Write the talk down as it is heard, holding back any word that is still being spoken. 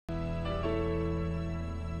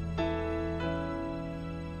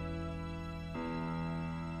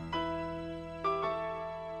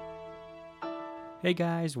Hey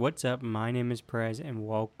guys, what's up? My name is Perez and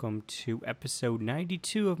welcome to episode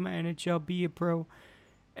 92 of my NHL Be a Pro.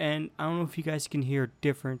 And I don't know if you guys can hear a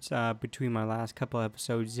difference between my last couple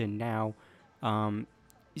episodes and now. As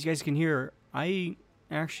you guys can hear, I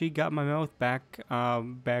actually got my mouth back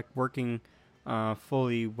working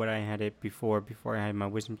fully what I had it before I had my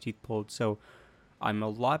wisdom teeth pulled. So I'm a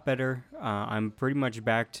lot better. I'm pretty much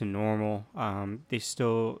back to normal. It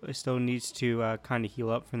still needs to kind of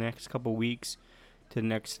heal up for the next couple weeks to the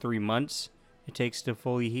next 3 months it takes to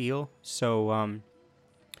fully heal. So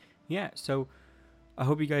so I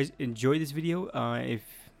hope you guys enjoy this video.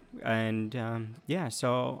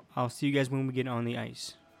 So I'll see you guys when we get on the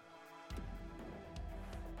ice.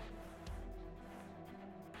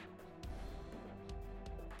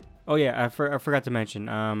 Oh yeah, I forgot to mention.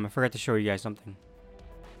 I forgot to show you guys something.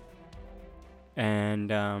 And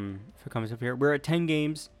if it comes up here, we're at 10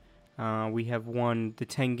 games. We have won the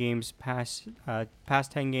 10 games past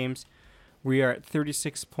 10 games. We are at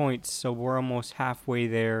 36 points, so we're almost halfway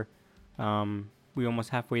there. We almost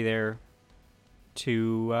halfway there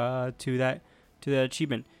to that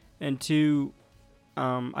achievement. And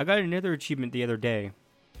I got another achievement the other day.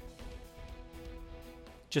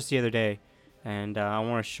 Just the other day, and I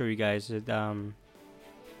want to show you guys that.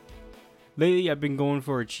 Lately, I've been going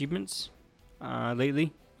for achievements.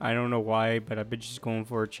 Lately. I don't know why, but I've been just going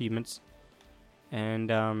for achievements. And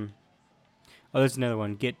there's another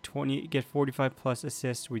one. Get 45 plus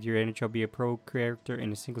assists with your NHL Be a Pro character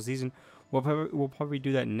in a single season. We'll probably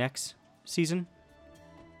do that next season.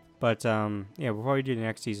 But we'll probably do the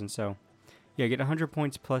next season. So yeah, get 100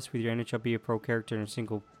 points plus with your NHL Be a Pro character in a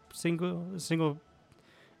single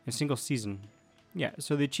season. Yeah.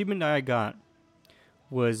 So the achievement that I got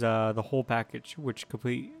was the whole package, which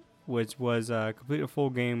complete a full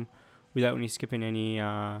game without any skipping any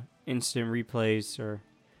instant replays or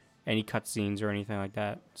any cutscenes or anything like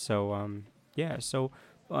that. So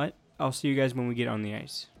I'll see you guys when we get on the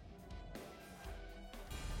ice.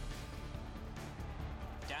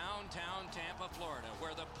 Downtown Tampa, Florida,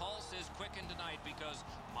 where the pulse is quickened tonight because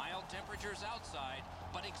mild temperatures outside,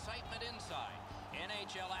 but excitement inside.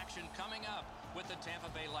 NHL action coming up with the Tampa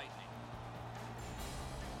Bay Lightning.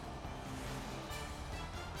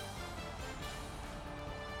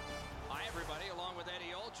 Everybody, along with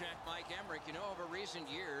Eddie Olczyk, Mike Emmerich. You know, over recent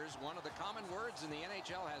years, one of the common words in the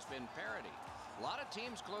NHL has been parity. A lot of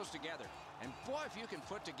teams close together. And boy, if you can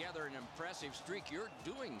put together an impressive streak, you're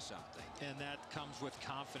doing something. And that comes with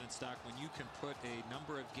confidence, Doc. When you can put a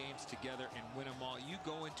number of games together and win them all, you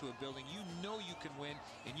go into a building, you know you can win,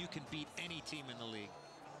 and you can beat any team in the league.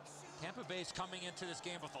 Tampa Bay's coming into this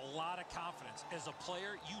game with a lot of confidence. As a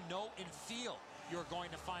player, you know and feel you're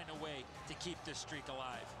going to find a way to keep this streak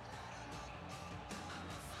alive.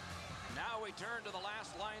 Now we turn to the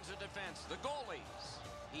last lines of defense, the goalies.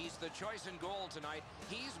 He's the choice in goal tonight.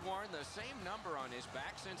 He's worn the same number on his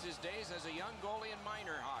back since his days as a young goalie in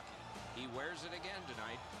minor hockey. He wears it again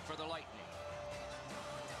tonight for the Lightning.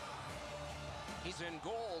 He's in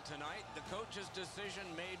goal tonight. The coach's decision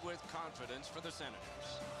made with confidence for the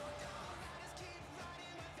Senators.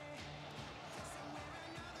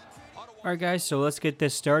 All right, guys. So let's get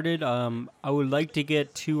this started. I would like to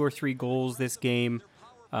get 2 or 3 goals this game.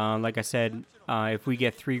 Like I said, if we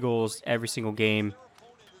get 3 goals every single game,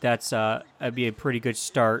 that'd be a pretty good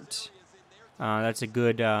start. That's a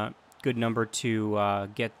good number to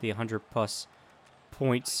get the 100 plus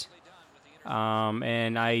points.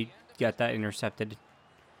 And I got that intercepted.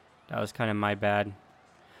 That was kind of my bad.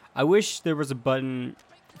 I wish there was a button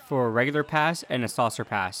for a regular pass and a saucer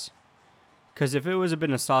pass. Because if it was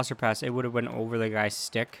been a saucer pass, it would have went over the guy's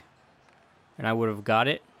stick, and I would have got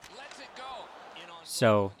it.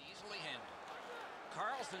 So,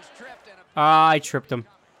 I tripped him.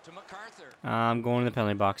 I'm going to the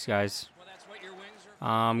penalty box, guys.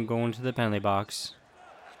 I'm going to the penalty box.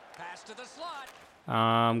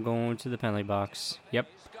 I'm going to the penalty box. Yep.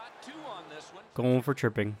 Going for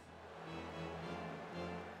tripping.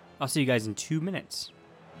 I'll see you guys in 2 minutes.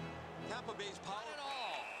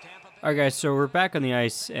 Alright, guys, so we're back on the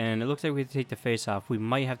ice, and it looks like we have to take the face off. We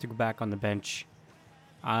might have to go back on the bench.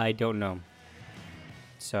 I don't know.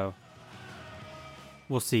 So,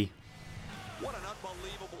 we'll see. What an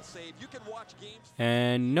unbelievable save. You can watch games.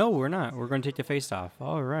 And no, we're not. We're going to take the face off.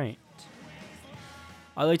 All right.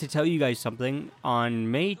 I'd like to tell you guys something. On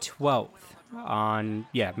May 12th,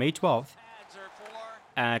 May 12th,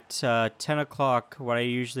 at 10 o'clock, what I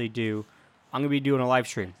usually do, I'm going to be doing a live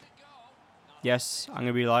stream. Yes, I'm going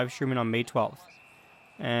to be live streaming on May 12th.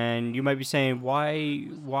 And you might be saying,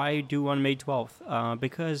 why do on May 12th?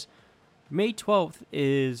 Because May 12th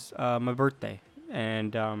is my birthday,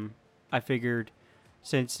 and I figured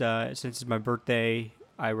since it's my birthday,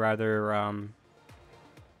 I rather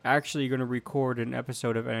actually going to record an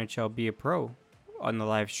episode of NHL Be a Pro on the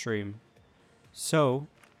live stream. So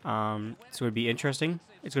it's going to be interesting.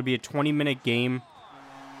 It's going to be a 20-minute game.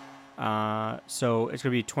 So it's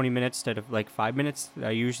going to be 20 minutes instead of like 5 minutes that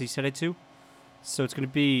I usually set it to. So it's going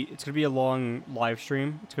to be a long live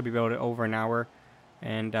stream. It's going to be about over an hour,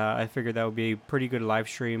 and I figured that would be a pretty good live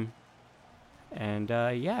stream. And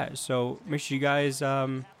yeah, so make sure you guys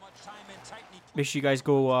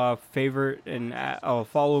go favorite and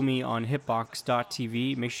follow me on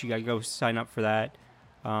hitbox.tv. Make sure you guys go sign up for that.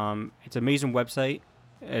 It's an amazing website.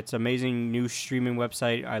 It's an amazing new streaming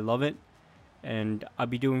website. I love it. And I'll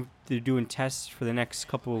be doing tests for the next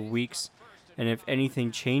couple of weeks. And if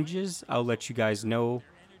anything changes, I'll let you guys know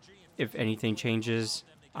if anything changes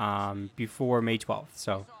before May 12th.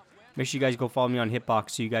 So make sure you guys go follow me on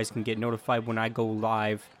Hitbox so you guys can get notified when I go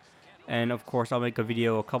live. And of course, I'll make a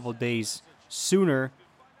video a couple days sooner,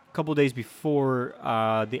 a couple days before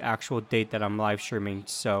the actual date that I'm live streaming.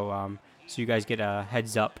 So so you guys get a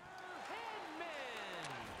heads up.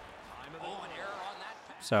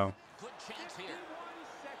 So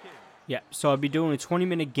yeah, so I'll be doing a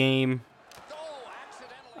 20-minute game.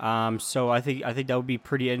 So I think that would be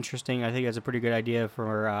pretty interesting. I think that's a pretty good idea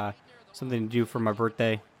for something to do for my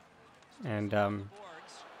birthday. And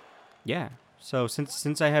yeah, so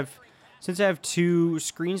since I have 2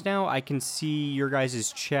 screens now, I can see your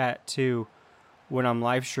guys' chat too when I'm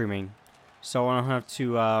live streaming. So I don't have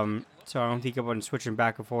to so I don't think about switching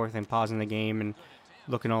back and forth and pausing the game and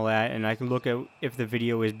looking all that. And I can look at if the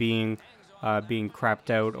video is being crapped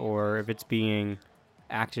out or if it's being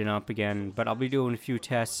acting up again. But I'll be doing a few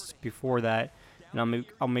tests before that, and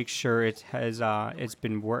I'll make sure it's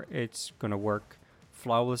gonna work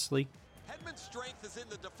flawlessly.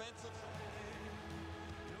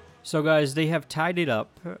 So guys, they have tied it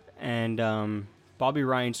up, and Bobby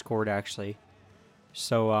Ryan scored actually.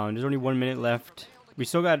 So there's only 1 minute left. We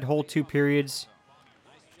still got a whole 2 periods,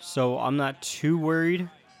 so I'm not too worried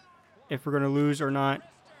if we're gonna lose or not.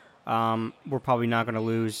 We're probably not gonna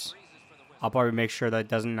lose. I'll probably make sure that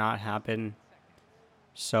does not happen.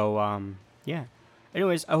 So yeah.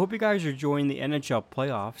 Anyways, I hope you guys are enjoying the NHL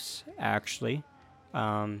playoffs. Actually,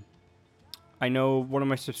 I know one of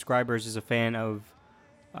my subscribers is a fan of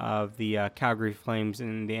the Calgary Flames,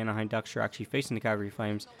 and the Anaheim Ducks are actually facing the Calgary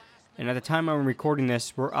Flames. And at the time I'm recording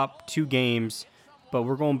this, we're up 2 games, but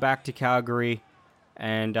we're going back to Calgary,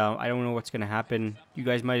 and I don't know what's going to happen. You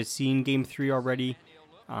guys might have seen Game 3 already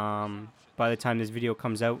by the time this video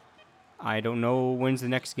comes out. I don't know when's the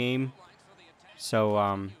next game.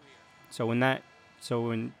 So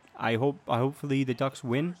hopefully the Ducks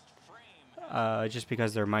win, just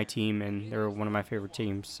because they're my team and they're one of my favorite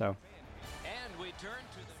teams.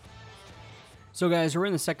 So guys, we're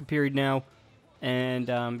in the second period now, and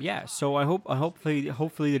yeah. So hopefully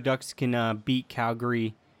the Ducks can beat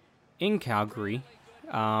Calgary in Calgary.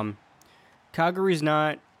 Calgary's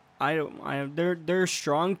not. They're a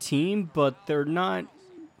strong team, but they're not.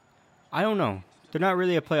 I don't know. They're not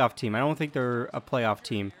really a playoff team. I don't think they're a playoff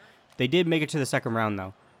team. They did make it to the second round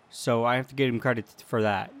though, so I have to give them credit for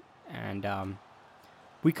that. And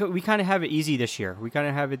we kind of have it easy this year. We kind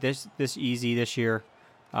of have it this easy this year.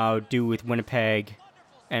 Do with Winnipeg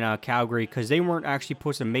and Calgary, because they weren't actually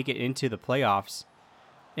supposed to make it into the playoffs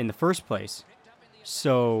in the first place.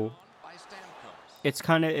 So it's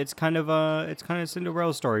kind of a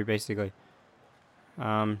Cinderella story basically.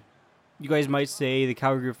 You guys might say the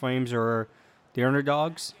Calgary Flames are the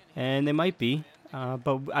underdogs, and they might be,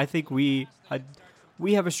 but I think we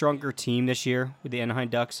have a stronger team this year with the Anaheim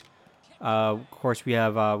Ducks. Of course, we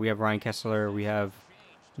have Ryan Kessler, we have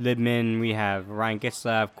Libman, we have Ryan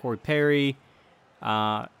Getzlaf, Corey Perry,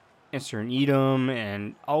 Eastern Edom,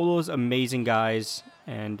 and all those amazing guys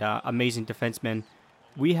and amazing defensemen.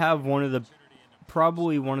 We have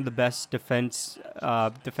probably one of the best defensemen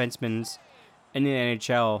in the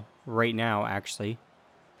NHL right now, actually.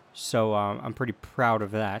 So I'm pretty proud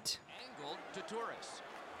of that.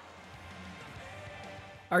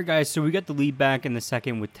 Alright guys, so we got the lead back in the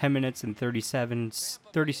second with 10 minutes and 30 seconds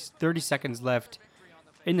left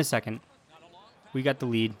in the second. We got the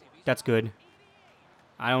lead. That's good.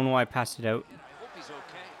 I don't know why I passed it out.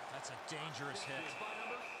 That's a dangerous hit.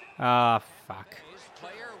 Ah, fuck.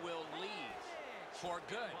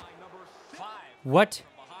 What?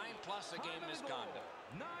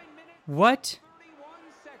 What?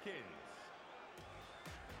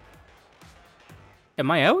 Am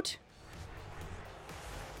I out?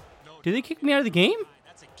 Did they kick me out of the game?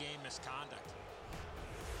 That's a game misconduct.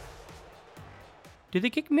 Did they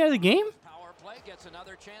kick me out of the game? Power play gets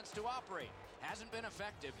another chance to operate. Hasn't been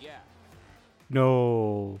effective yet.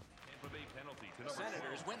 No.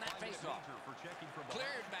 Senators win that faceoff.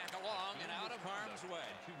 Cleared back along and out of harm's way.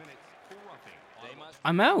 They must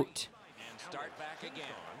I'm out. and start back again.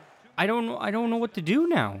 I don't know what to do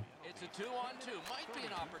now. It's a 2-on-2. Might be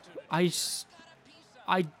an opportunity.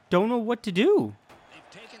 I don't know what to do.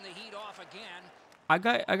 They've taken the heat off again. I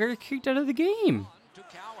got kicked out of the game. To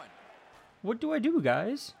Cowan. What do I do,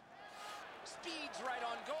 guys? Speeds right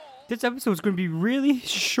on goal. This episode's going to be really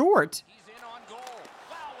short. He's in on goal.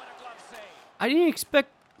 Wow, what a glove save. I didn't expect...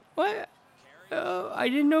 What? I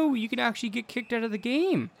didn't know you could actually get kicked out of the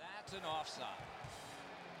game. That's an offside.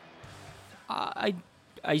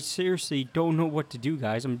 I seriously don't know what to do,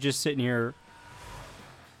 guys. I'm just sitting here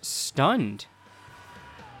stunned.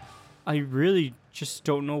 I really just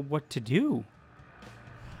don't know what to do.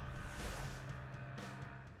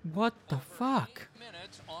 What the fuck?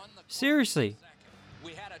 Minutes on the Seriously.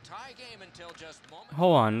 We had a tie game until just moments.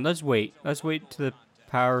 Hold on. Let's wait. Let's wait till the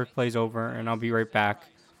power play's over, and I'll be right back.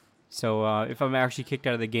 So if I'm actually kicked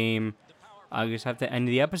out of the game, I just have to end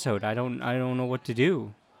the episode. I don't know what to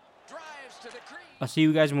do. Drives to the crease. I'll see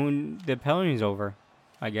you guys when the penalty's over,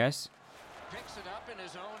 I guess. Picks it up in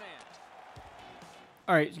his own end.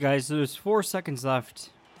 All right, guys. So there's 4 seconds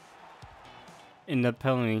left in the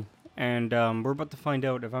penalty, and we're about to find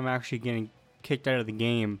out if I'm actually getting kicked out of the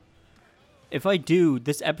game. If I do,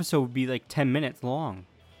 this episode would be like 10 minutes long.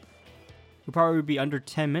 It would probably be under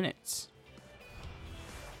 10 minutes.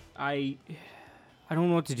 I don't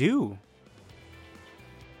know what to do.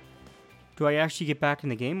 Do I actually get back in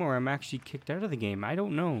the game, or am I actually kicked out of the game? I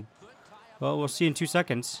don't know. Well, we'll see in 2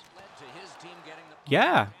 seconds. Led to his team getting the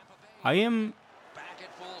Yeah, I am. back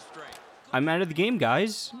at full strength. I'm out of the game,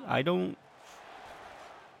 guys. I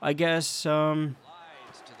guess. Slides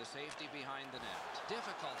to the safety behind the net.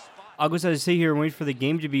 Difficult spot. I'll just have to sit here and wait for the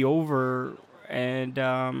game to be over, and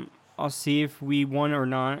I'll see if we won or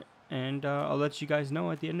not, and I'll let you guys know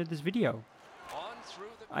at the end of this video. On through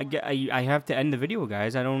the I have to end the video,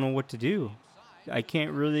 guys. I don't know what to do. I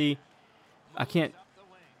don't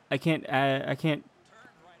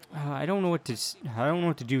know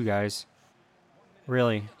what to do, guys.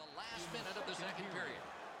 Really. the last minute of the second period.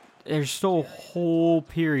 There's still a whole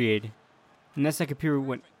period, and that second period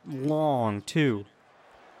went long too.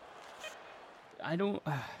 I don't,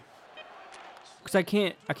 because I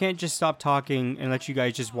can't just stop talking and let you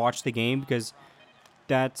guys just watch the game, because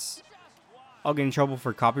I'll get in trouble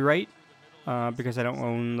for copyright, because I don't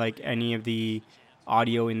own like any of the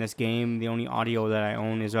audio in this game. The only audio that I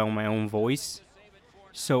own is on my own voice,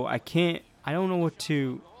 so I don't know what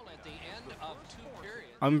to. Goal at the end of 2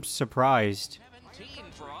 periods. I'm surprised. 17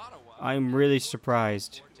 for Ottawa. I'm really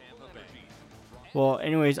surprised. Tampa Bay. Well,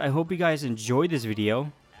 anyways, I hope you guys enjoyed this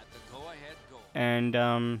video. At the go-ahead goal.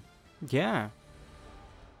 And yeah,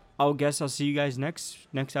 I'll see you guys next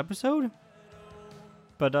episode.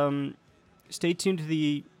 But stay tuned to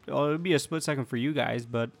the. It'll be a split second for you guys,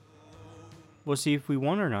 but we'll see if we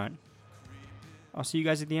won or not. I'll see you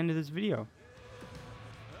guys at the end of this video.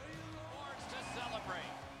 Boards to celebrate.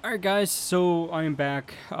 All right, guys. So I'm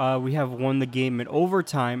back. We have won the game in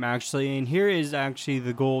overtime, actually, and here is actually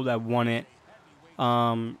the goal that won it.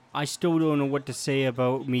 I still don't know what to say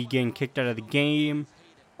about me getting kicked out of the game.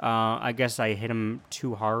 I guess I hit him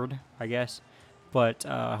too hard, I guess. But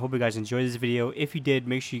I hope you guys enjoyed this video. If you did,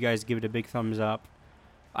 make sure you guys give it a big thumbs up.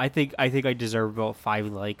 I think I deserve about 5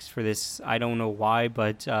 likes for this. I don't know why,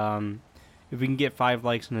 but if we can get 5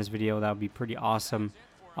 likes on this video, that would be pretty awesome.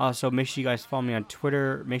 Also, make sure you guys follow me on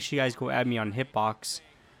Twitter. Make sure you guys go add me on Hitbox,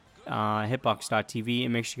 hitbox.tv,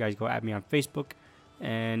 and make sure you guys go add me on Facebook.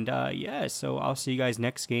 And yeah, so I'll see you guys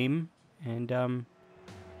next game. And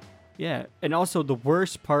yeah, and also the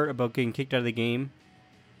worst part about getting kicked out of the game,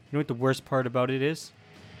 you know what the worst part about it is?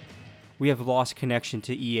 We have lost connection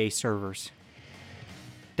to EA servers.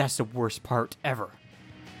 That's the worst part ever.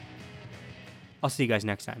 I'll see you guys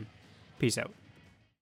next time. Peace out.